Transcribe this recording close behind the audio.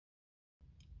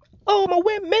Oh, my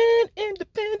women,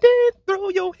 independent, throw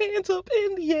your hands up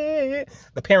in the air.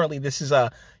 Apparently, this is,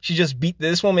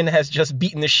 this woman has just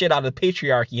beaten the shit out of the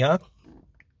patriarchy, huh?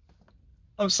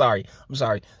 I'm sorry.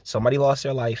 Somebody lost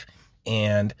their life,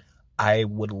 and I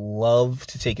would love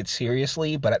to take it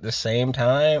seriously, but at the same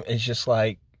time, it's just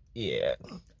like, yeah,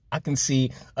 I can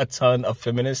see a ton of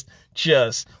feminists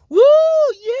just, woo,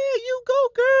 yeah, you go,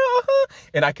 girl, huh?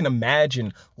 And I can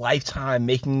imagine Lifetime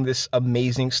making this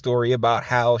amazing story about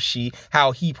how he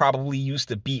probably used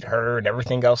to beat her and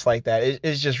everything else like that.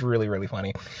 It's just really, really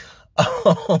funny.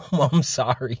 I'm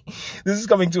sorry. This is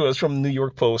coming to us from the New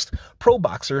York Post. Pro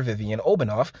boxer Viviane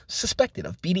Obenauf suspected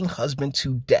of beating husband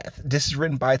to death. This is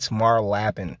written by Tamar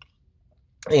Lappin.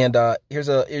 And here's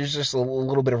just a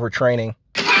little bit of her training.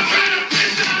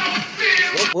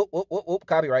 Whoop.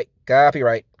 Copyright. There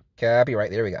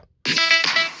we go.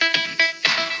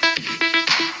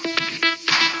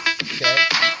 Okay.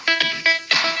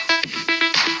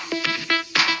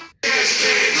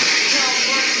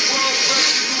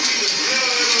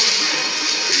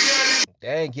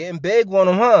 Dang, getting big on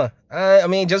them, huh? I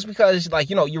mean, just because, like,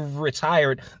 you're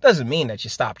retired doesn't mean that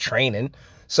you stop training.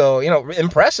 So,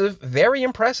 impressive, very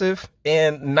impressive,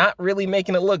 and not really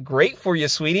making it look great for you,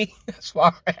 sweetie, as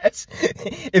far as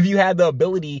if you had the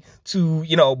ability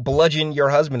to, bludgeon your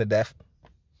husband to death.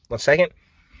 1 second.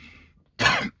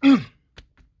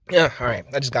 Yeah, all right.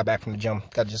 I just got back from the gym.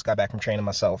 Just got back from training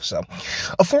myself. So,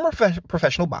 a former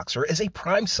professional boxer is a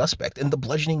prime suspect in the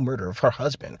bludgeoning murder of her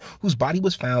husband, whose body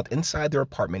was found inside their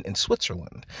apartment in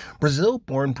Switzerland.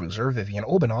 Brazil-born bruiser Viviane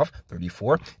Obenauf,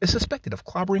 34, is suspected of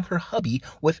clobbering her hubby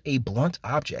with a blunt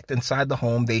object inside the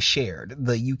home they shared,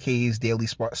 the UK's Daily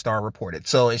Star reported.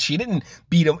 So, she didn't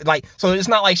beat him, so it's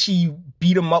not like she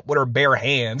beat him up with her bare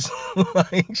hands.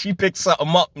 She picked something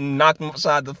up and knocked him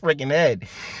upside the freaking head.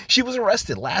 She was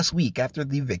arrested last week after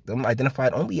the victim,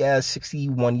 identified only as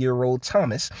 61-year-old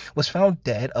Thomas, was found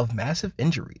dead of massive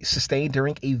injuries sustained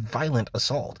during a violent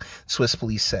assault, Swiss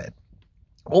police said.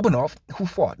 Obenauf, who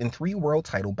fought in 3 world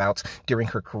title bouts during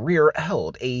her career,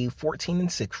 held a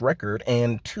 14-6 record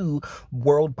and 2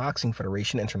 World Boxing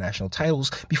Federation international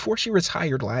titles before she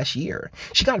retired last year.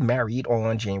 She got married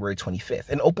on January 25th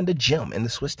and opened a gym in the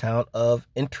Swiss town of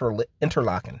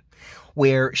Interlaken,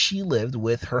 where she lived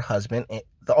with her husband,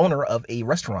 the owner of a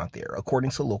restaurant there, according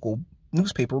to local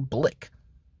newspaper Blick.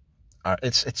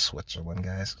 It's Switzerland,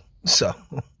 guys.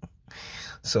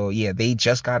 So yeah, they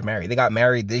just got married. They got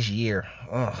married this year.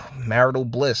 Oh, marital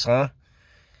bliss, huh?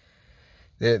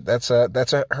 That's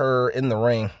her in the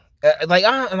ring.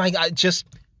 Just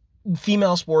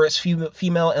female sports,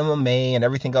 female MMA, and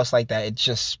everything else like that.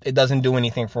 It doesn't do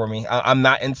anything for me. I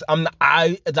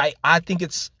think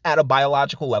it's at a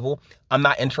biological level. I'm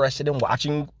not interested in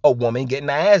watching a woman getting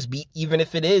her ass beat, even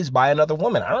if it is by another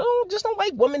woman. I just don't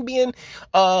like women being,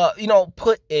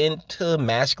 put into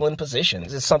masculine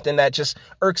positions. It's something that just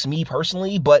irks me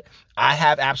personally, but I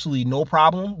have absolutely no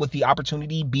problem with the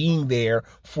opportunity being there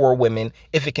for women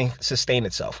if it can sustain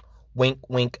itself. Wink,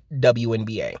 wink,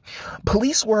 WNBA.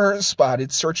 Police were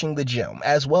spotted searching the gym,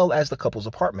 as well as the couple's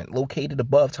apartment, located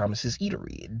above Thomas's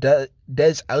eatery, Des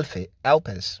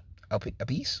Alpes.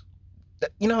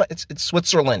 It's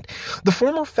Switzerland. The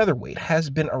former featherweight has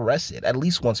been arrested at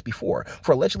least once before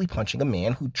for allegedly punching a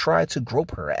man who tried to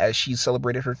grope her as she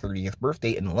celebrated her 30th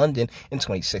birthday in London in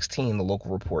 2016, the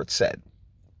local report said.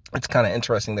 It's kind of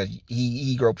interesting that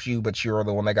he groped you, but you're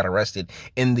the one that got arrested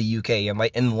in the UK and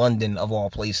in London of all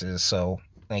places. So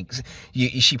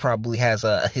she probably has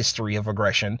a history of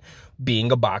aggression.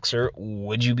 Being a boxer,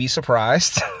 would you be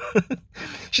surprised?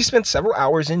 She spent several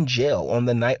hours in jail on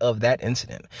the night of that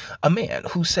incident. A man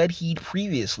who said he'd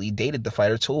previously dated the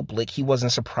fighter told Blick he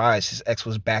wasn't surprised his ex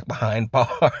was back behind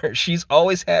bars. She's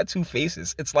always had 2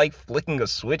 faces. It's like flicking a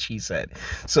switch, he said.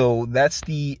 So that's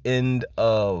the end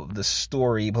of the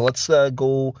story. But let's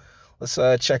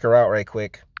check her out right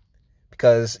quick.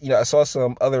 Because, I saw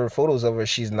some other photos of her.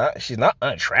 She's not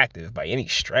unattractive by any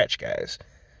stretch, guys.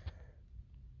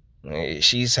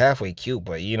 She's halfway cute,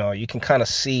 but you can kind of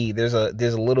see there's a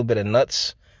little bit of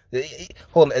nuts.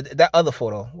 Hold on, that other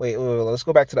photo. Wait, let's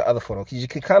go back to the other photo, because you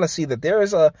can kind of see that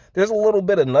there's a little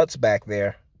bit of nuts back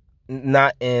there.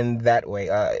 Not in that way.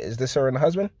 Is this her and the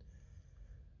husband?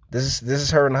 This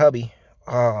is her and the hubby.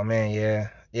 Oh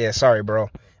man, yeah. Sorry, bro.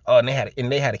 Oh, and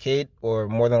they had a kid, or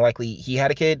more than likely he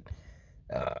had a kid.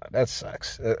 That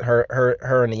sucks.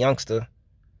 Her and the youngster.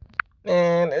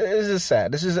 Man, this is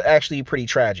sad. This is actually pretty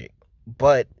tragic.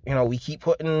 But, we keep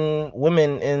putting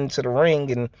women into the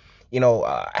ring and,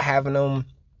 having them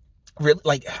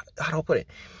really, how do I put it?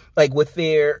 With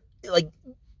their,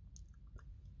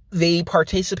 they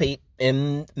participate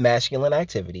in masculine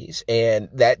activities, and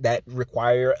that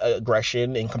require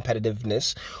aggression and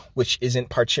competitiveness, which isn't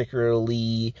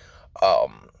particularly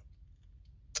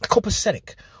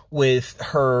copacetic with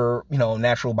her,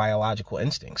 natural biological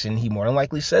instincts. And he more than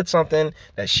likely said something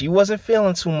that she wasn't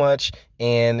feeling too much,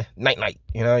 and night,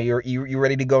 you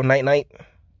ready to go night.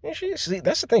 And see,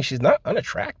 that's the thing. She's not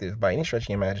unattractive by any stretch of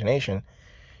the imagination.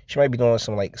 She might be doing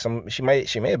she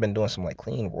may have been doing some like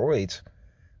clean roids.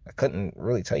 I couldn't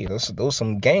really tell you. Those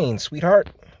some gains, sweetheart.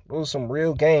 Those are some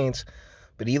real gains.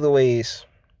 But either ways,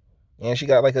 and she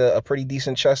got like a pretty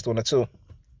decent chest on it too.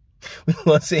 We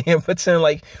want to see him pretend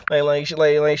like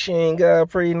she ain't got a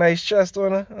pretty nice chest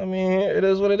on her. I mean, it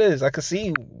is what it is. I could see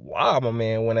why my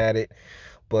man went at it,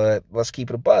 but let's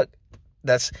keep it a buck.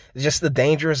 That's just the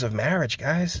dangers of marriage,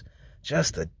 guys.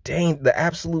 Just the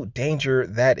absolute danger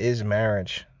that is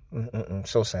marriage.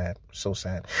 So sad. So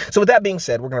with that being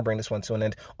said, we're going to bring this one to an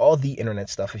end. All the internet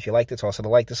stuff, if you liked it, toss it a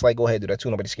like, dislike, go ahead, do that too.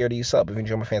 Nobody's scared of you. Sub if you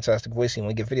enjoy my fantastic voice and you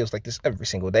want to get videos like this every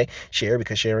single day. Share,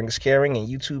 because sharing is caring. And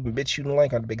YouTube and Bitchute and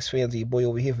like are the biggest fans of your boy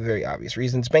over here for very obvious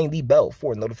reasons. Bang the bell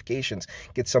for notifications.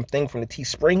 Get something from the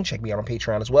Teespring. Check me out on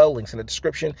Patreon as well. Links in the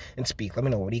description. And speak. Let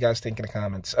me know, what do you guys think in the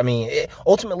comments? I mean,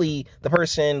 ultimately, the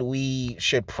person we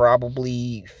should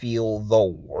probably feel the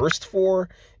worst for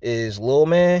is Lil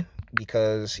Man,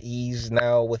 because he's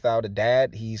now without a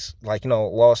dad. He's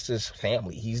lost his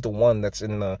family. He's the one that's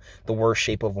in the worst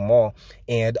shape of them all.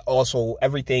 And also,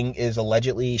 everything is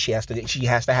allegedly, she has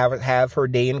to have her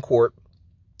day in court.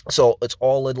 So it's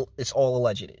all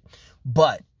alleged.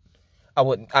 But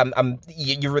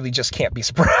you really just can't be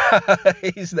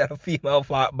surprised that a female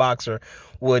boxer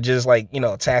would just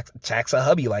tax a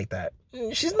hubby like that.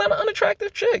 She's not an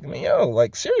unattractive chick. I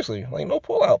mean, seriously, no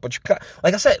pull out. But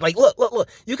like I said, look,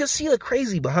 you can see the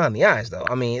crazy behind the eyes, though.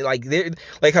 I mean, like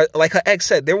her ex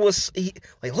said,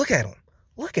 look at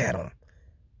him,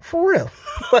 for real.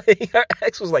 Her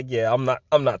ex was like, yeah,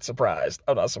 I'm not surprised.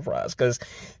 Because,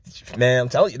 man, I'm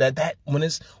telling you that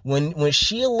when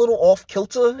she a little off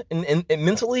kilter and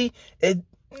mentally,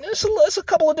 it's a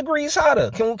couple of degrees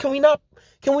hotter. Can we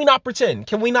not pretend?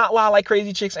 Can we not lie like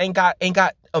crazy chicks ain't got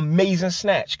amazing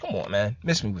snatch? Come on, man.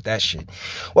 Miss me with that shit.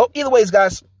 Well, either ways,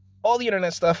 guys, all the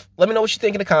internet stuff. Let me know what you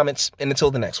think in the comments, and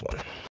until the next one.